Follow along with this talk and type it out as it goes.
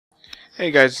Hey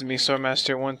guys, it's me,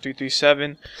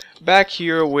 Swordmaster1337, back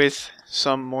here with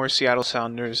some more Seattle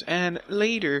Sounders, and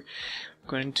later I'm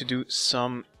going to do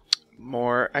some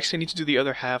more. Actually, I need to do the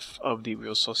other half of the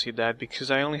Real Sociedad because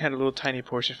I only had a little tiny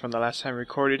portion from the last time I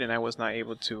recorded, and I was not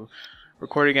able to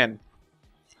record again.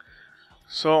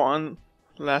 So on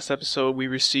the last episode, we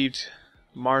received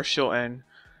Marshall, and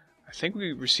I think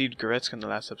we received Goretzka in the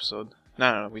last episode.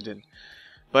 No, we didn't.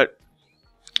 But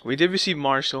we did receive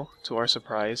Marshall, to our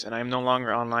surprise, and I'm no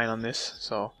longer online on this,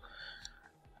 so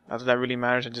not that that really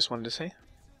matters, I just wanted to say.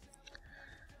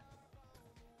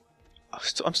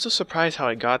 I'm still surprised how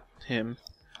I got him.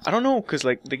 I don't know, because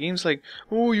like the game's like,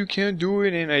 oh, you can't do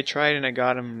it, and I tried and I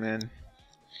got him, and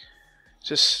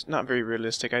just not very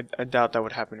realistic. I doubt that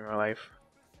would happen in real life.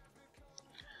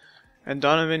 And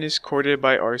Donovan is courted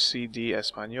by RCD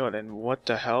Espanyol, and what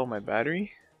the hell, my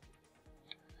battery?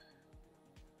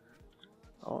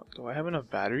 Oh, do I have enough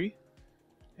battery?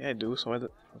 Yeah, I do, so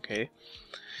okay.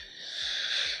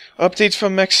 Updates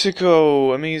from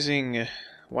Mexico! Amazing!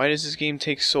 Why does this game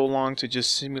take so long to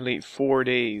just simulate 4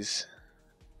 days?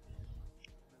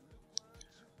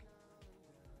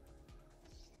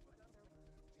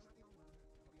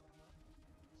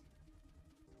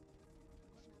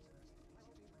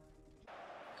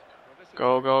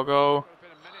 Go, go, go.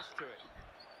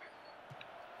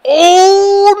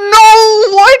 Oh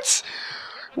no! What?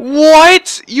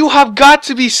 What? You have got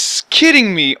to be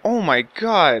kidding me! Oh my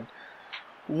god!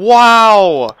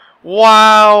 Wow!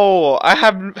 Wow! I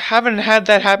haven't had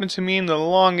that happen to me in the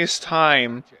longest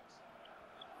time.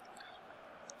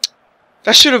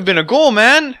 That should have been a goal,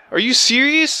 man! Are you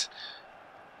serious?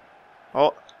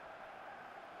 Oh.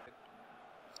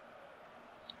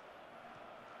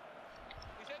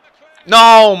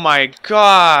 No, my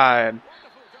god!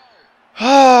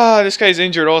 Ah, this guy's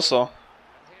injured also.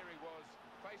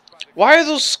 Why are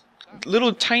those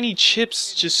little tiny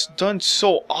chips just done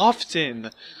so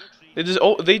often?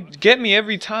 They get me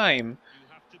every time.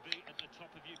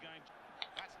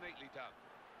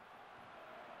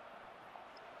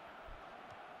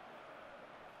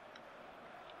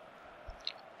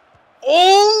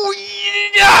 Oh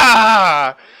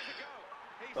yeah!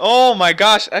 Oh my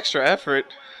gosh, extra effort.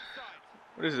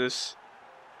 What is this?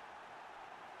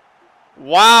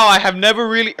 Wow, I've never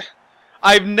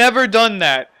done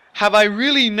that. Have I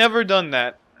really never done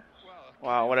that?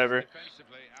 Wow, whatever.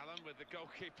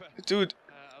 Dude,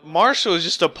 Marshall is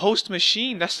just a post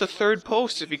machine. That's the third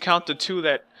post if you count the two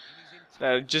that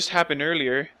just happened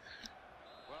earlier.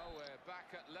 Well, we're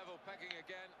back at level pegging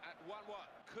again at what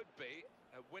could be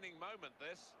a winning moment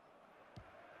this.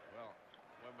 Well,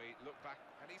 when we look back,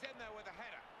 and he's in there with a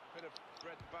header. Bit of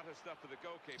bread and butter stuff for the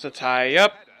goalkeeper. It's a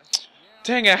tie-up.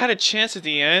 Dang, I had a chance at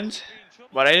the end,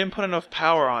 but I didn't put enough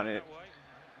power on it.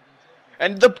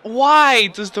 And why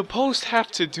does the post have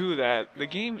to do that? The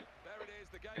game...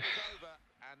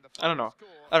 I don't know.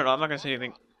 I'm not gonna say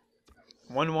anything.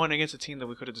 1-1 against a team that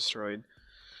we could have destroyed.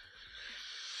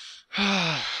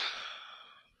 Oh,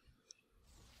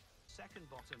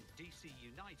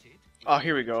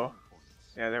 here we go.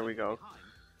 Yeah, there we go.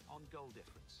 On goal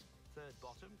difference. Third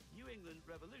bottom, New England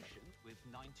Revolution with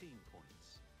 19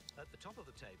 points. At the top of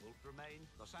the table remain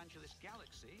Los Angeles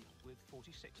Galaxy with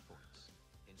 46 points.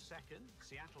 In second,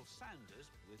 Seattle Sounders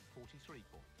with 43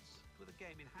 points, with a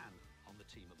game in hand on the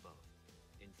team above.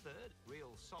 In third,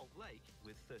 Real Salt Lake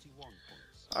with 31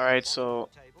 points. Alright, so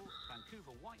table,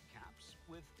 Vancouver Whitecaps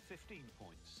with 15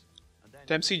 points. And then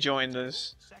Dempsey joined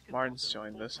us. Martin's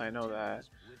joined us, I know that.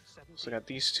 So got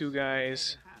these two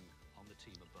guys.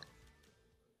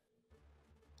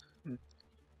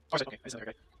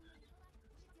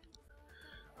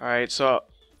 Alright, so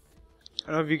I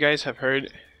don't know if you guys have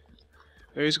heard,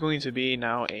 there is going to be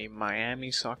now a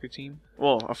Miami soccer team.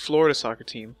 Well, a Florida soccer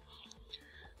team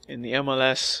in the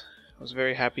MLS. I was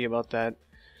very happy about that.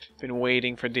 Been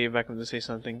waiting for Dave Beckham to say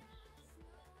something.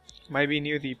 Might be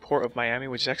near the port of Miami,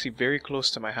 which is actually very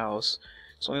close to my house.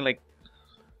 It's only like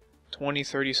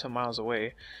 20-30 some miles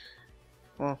away.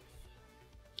 Well,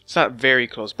 it's not very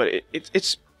close, but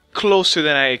it's closer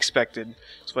than I expected.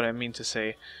 That's what I mean to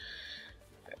say.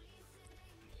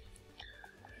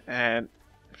 And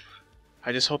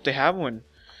I just hope they have one.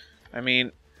 I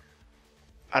mean,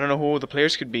 I don't know who the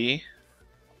players could be,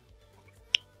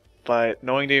 but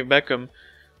knowing Dave Beckham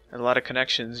and a lot of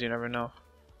connections, you never know.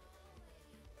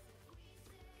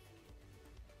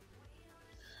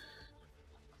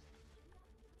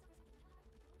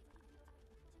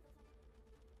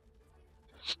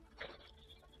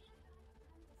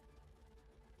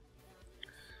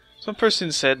 Some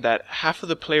person said that half of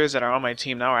the players that are on my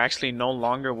team now are actually no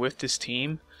longer with this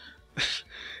team.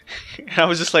 And I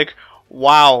was just like,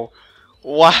 wow,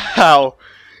 Wow.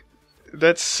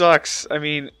 That sucks. I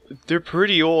mean, they're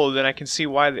pretty old, and I can see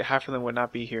why half of them would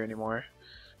not be here anymore.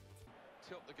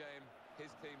 Tilt the game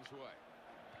his team's way.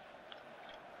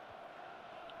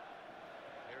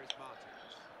 Here is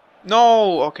Martins.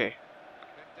 No, okay.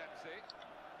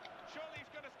 Surely he's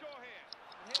going to score here.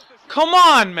 And here's the shot. Come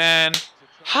on, man.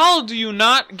 How do you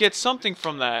not get something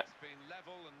from that? It's been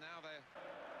level and now they're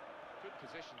good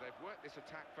position. They've worked this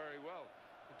attack very well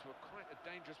into quite a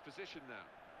dangerous position now.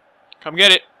 Come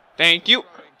get it. Thank you.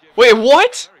 Wait,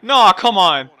 what? No, come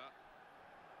on.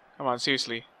 Come on,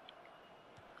 seriously.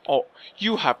 Oh,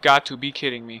 you have got to be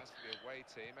kidding me.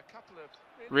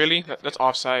 Really? That's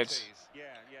offsides. Yeah,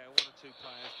 one or two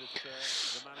players that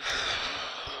the manager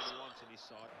clearly wants in his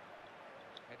side.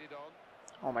 Headed on.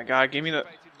 Oh my God, give me the... Well,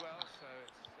 so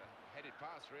it's a headed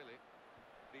pass, really.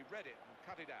 He read it and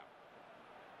cut it out.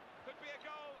 Could be a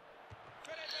goal.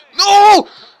 Could it be? No!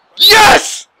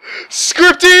 Yes!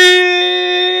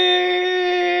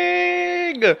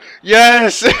 Scripting!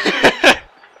 Yes!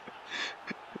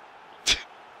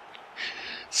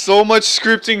 So much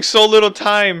scripting, so little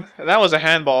time. That was a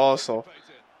handball also. Well,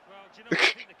 do you know, I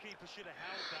think the keeper should have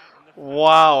held that, and the fact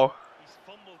Wow. he's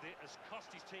fumbled it has cost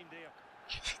his team dear.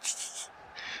 It's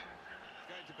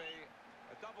going to be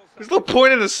a double There's no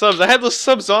point in the subs. I had those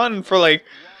subs on for like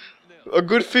 1-0. a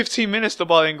good 15 minutes. The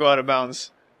ball didn't go out of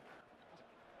bounds.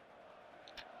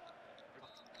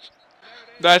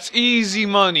 That's easy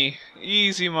money.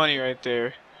 Easy money right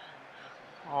there.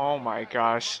 Oh my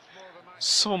gosh.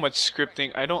 So much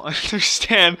scripting. I don't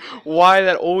understand why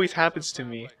that always happens to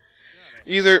me.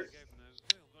 Either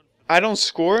I don't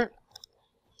score,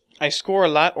 I score a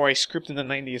lot, or I script in the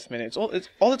 90th minute. It's all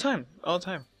the time. All the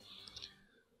time.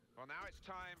 Well, now it's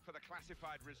time for the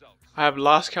classified results. I have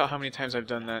lost count how many times I've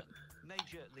done that.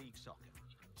 Major League Soccer.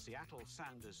 Seattle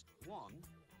Sounders 1,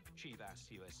 Chivas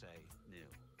USA 0.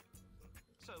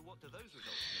 So what do those results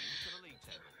mean for the league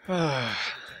table? The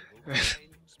table remain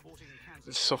Sporting Kansas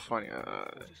It's so funny.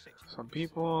 46 Some points.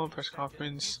 people, press Second,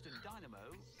 conference. Houston Dynamo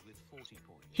with 40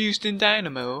 points. Houston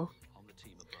Dynamo. On the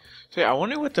team above. So yeah, I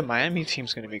wonder what the Miami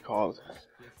team's gonna be called.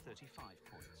 With 35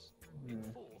 points.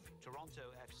 In fourth, Toronto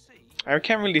FC. I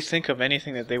can't really think of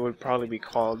anything that they would probably be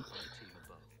called. On the team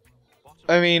above. Bottom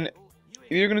I of the mean, table, New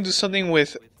if you're gonna do something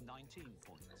with with 19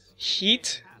 points.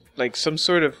 heat, like some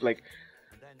sort of like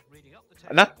And then reading up the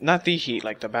table, not the heat,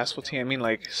 like the basketball team. I mean,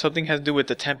 like something has to do with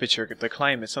the temperature, the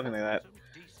climate, something like that.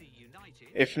 DC United.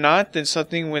 If not, then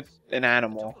something with an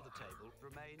animal. Top of the table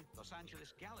remain Los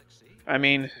Angeles Galaxy. I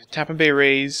mean, Tampa Bay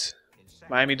Rays, In second,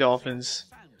 Miami Dolphins,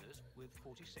 Sounders with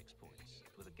 46 points,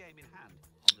 with a game in hand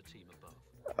on the team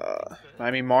above.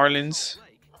 Miami Marlins.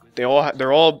 Lake with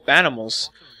They're all animals.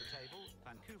 bottom of the table,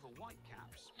 Vancouver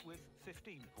Whitecaps with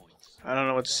 15 points. I don't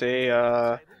know what to say.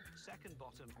 Second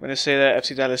bottom, I'm gonna say that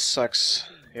FC Dallas sucks.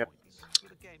 18 Yep. points,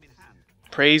 with a game in hand.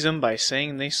 Praise them by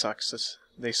saying they suck.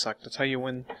 They suck. That's how you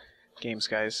win games,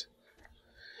 guys.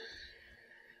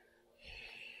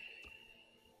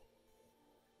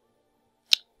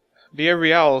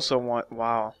 Villarreal also want.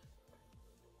 Wow.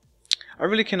 I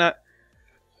really cannot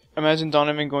imagine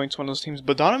Donovan going to one of those teams,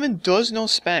 but Donovan does know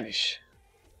Spanish.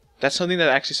 That's something that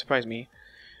actually surprised me.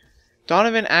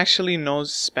 Donovan actually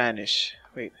knows Spanish.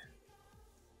 Wait.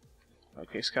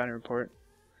 Okay, scouting report.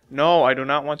 No, I do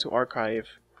not want to archive.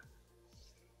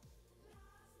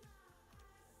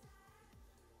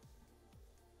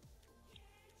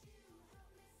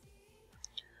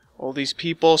 All these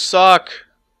people suck.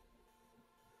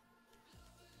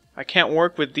 I can't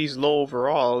work with these low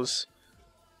overalls.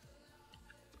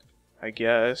 I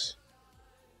guess.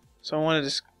 So I want to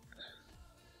just...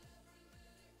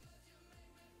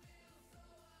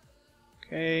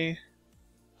 Okay.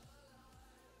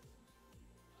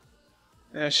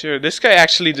 Yeah, sure. This guy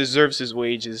actually deserves his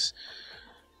wages.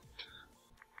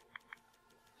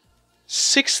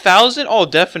 6,000? Oh,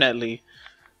 definitely.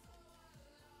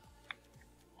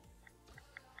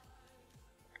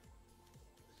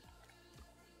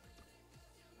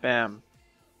 Bam.